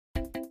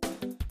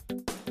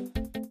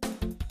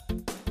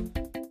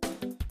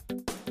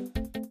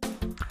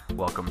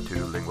Welcome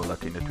to Lingua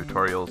Latina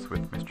Tutorials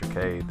with Mr.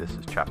 K. This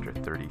is chapter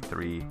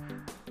 33,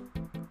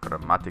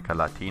 Grammatica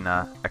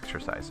Latina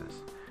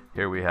Exercises.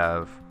 Here we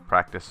have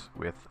practice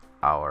with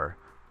our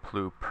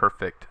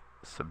pluperfect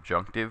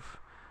subjunctive,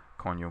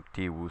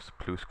 conjunctivus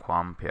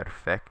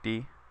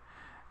plusquamperfecti,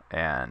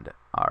 and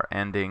our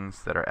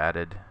endings that are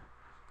added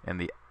in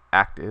the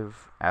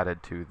active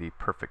added to the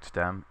perfect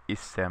stem,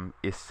 issem,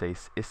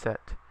 isses,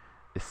 isset,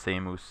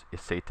 issemus,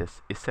 issetis,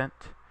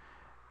 issent,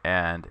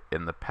 and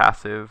in the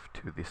passive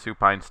to the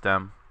supine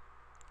stem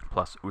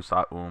plus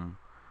usa,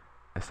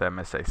 sm,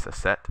 esse,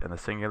 sesset in the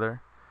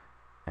singular,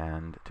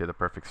 and to the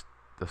perfect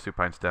the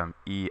supine stem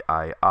e,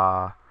 I,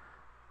 a,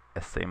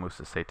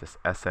 essemus, essetis,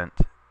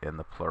 essent in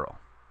the plural.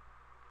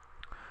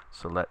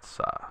 So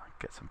let's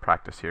get some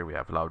practice here. We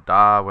have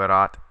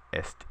laudaverat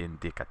est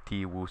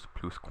indicativus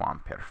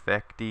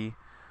plusquamperfecti,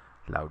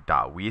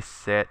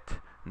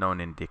 laudavisset non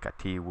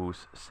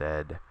indicativus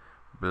sed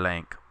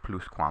blank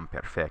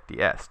plusquamperfecti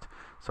est.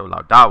 So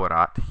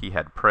laudaverat, he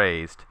had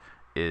praised,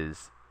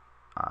 is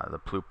the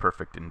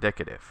pluperfect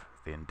indicative,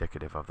 the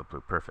indicative of the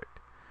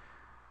pluperfect.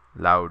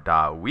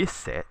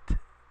 Laudavisset,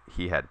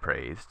 he had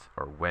praised,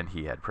 or when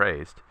he had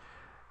praised,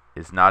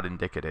 is not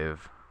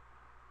indicative,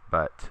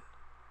 but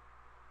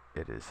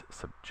it is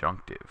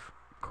subjunctive.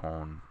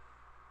 Con,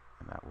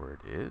 and that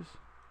word is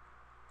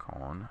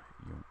conjunctivus.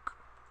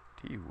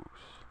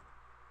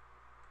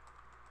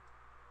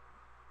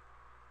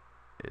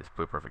 Is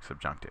pluperfect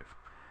subjunctive.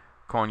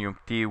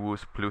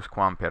 Conjunctivus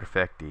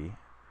plusquamperfecti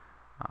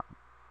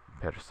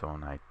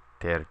personae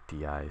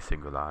tertiae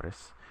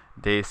singularis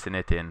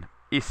desinit in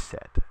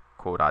isset,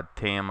 quod ad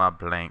thema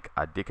blank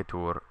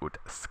addicatur ut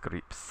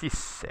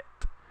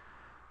scripsisset.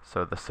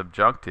 So the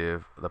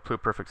subjunctive, the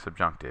pluperfect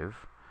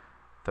subjunctive,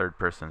 third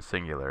person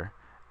singular,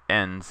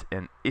 ends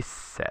in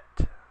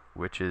isset,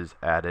 which is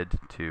added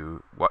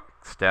to what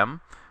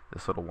stem?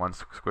 This little one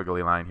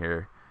squiggly line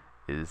here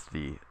is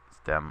the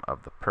stem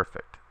of the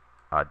perfect.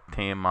 Ad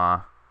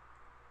thema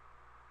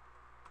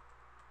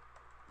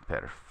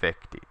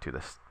perfecti, to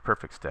the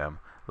perfect stem,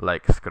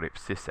 like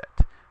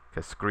scripsisset.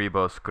 Because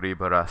scribo,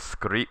 scribera,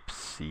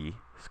 scripsi,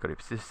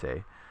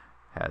 scripsisse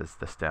has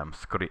the stem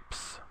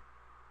scrips.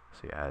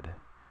 So you add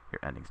your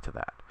endings to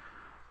that.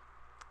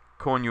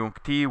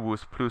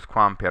 Conjunctivus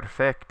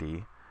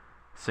plusquamperfecti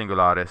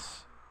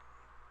singularis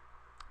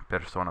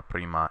persona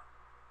prima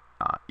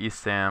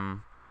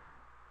issem,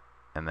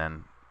 and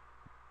then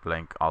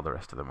blank all the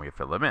rest of them, we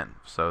fill them in.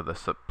 So the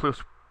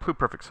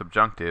pluperfect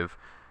subjunctive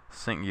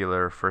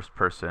singular first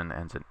person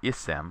ends in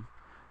issem,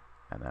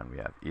 and then we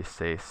have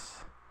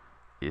isses,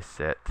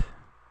 isset,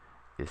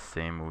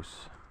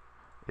 issemus,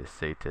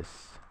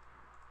 issetis,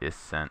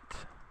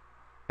 issent,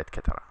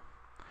 etc.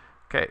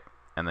 Okay,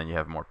 and then you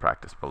have more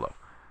practice below.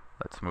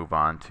 Let's move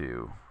on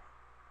to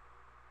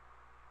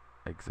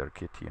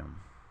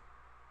exercitium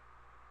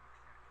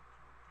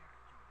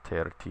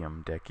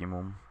tertium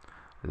decimum.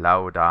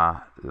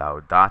 Lauda,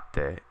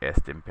 laudate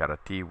est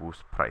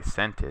imperativus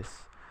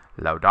praesentis,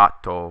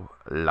 laudato,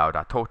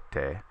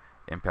 laudatote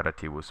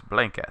imperativus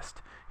blank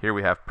est. Here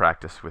we have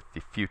practice with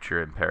the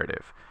future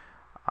imperative.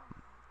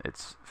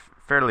 It's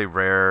fairly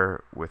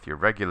rare with your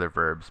regular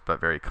verbs, but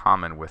very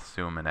common with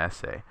sum and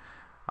esse.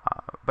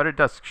 But it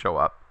does show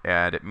up,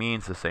 and it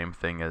means the same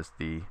thing as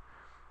the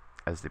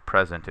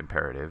present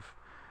imperative,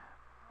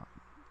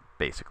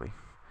 basically.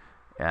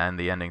 And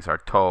the endings are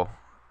to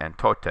and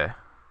tote.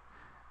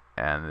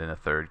 And in the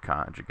third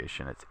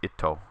conjugation, it's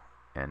ito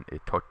and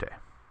itote.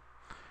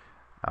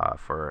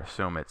 For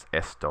assume, it's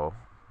esto,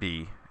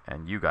 be,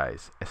 and you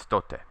guys,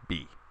 estote,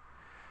 be.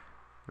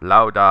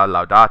 Lauda,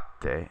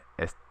 laudate,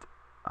 est.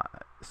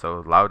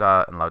 So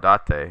lauda and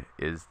laudate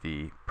is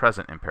the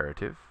present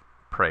imperative,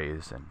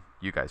 praise, and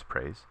you guys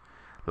praise.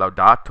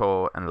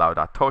 Laudato and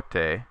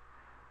laudatote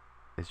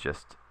is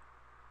just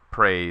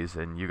praise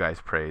and you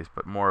guys praise,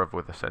 but more of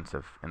with a sense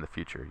of in the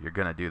future. You're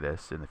going to do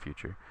this in the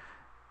future.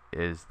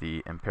 Is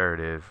the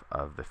imperative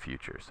of the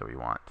future. So we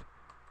want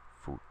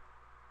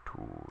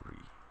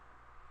futuri.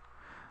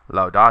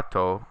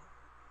 Laudato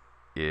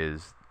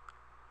is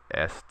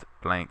est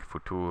blank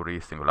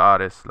futuri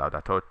singularis,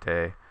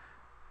 laudatote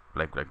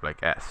blank blank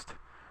blank est.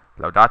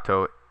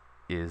 Laudato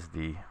is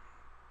the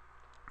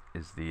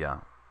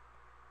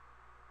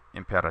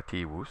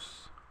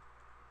imperativus,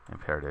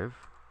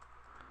 imperative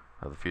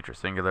of the future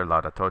singular.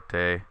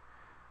 Laudatote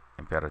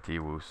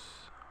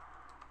imperativus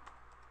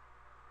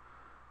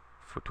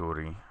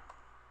futuri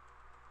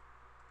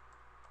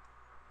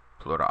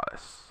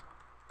pluralis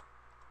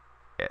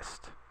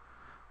est.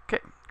 Okay,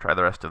 try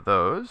the rest of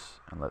those,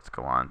 and let's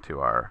go on to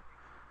our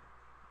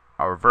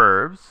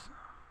verbs.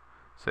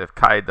 So we have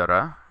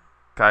caedera,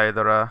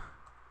 caedera,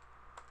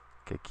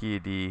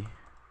 cecidi,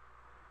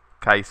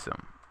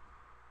 caesum.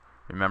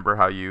 Remember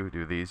how you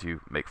do these? You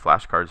make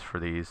flashcards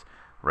for these,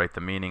 write the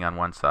meaning on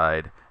one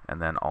side,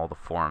 and then all the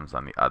forms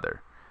on the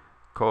other.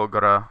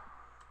 Cogere,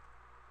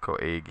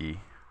 coegi,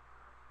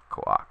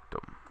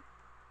 coactum,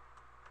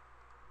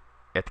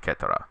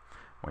 etc.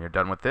 When you're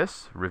done with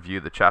this, review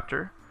the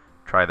chapter,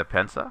 try the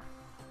pensa,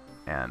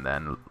 and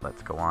then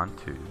let's go on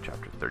to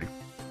chapter 30.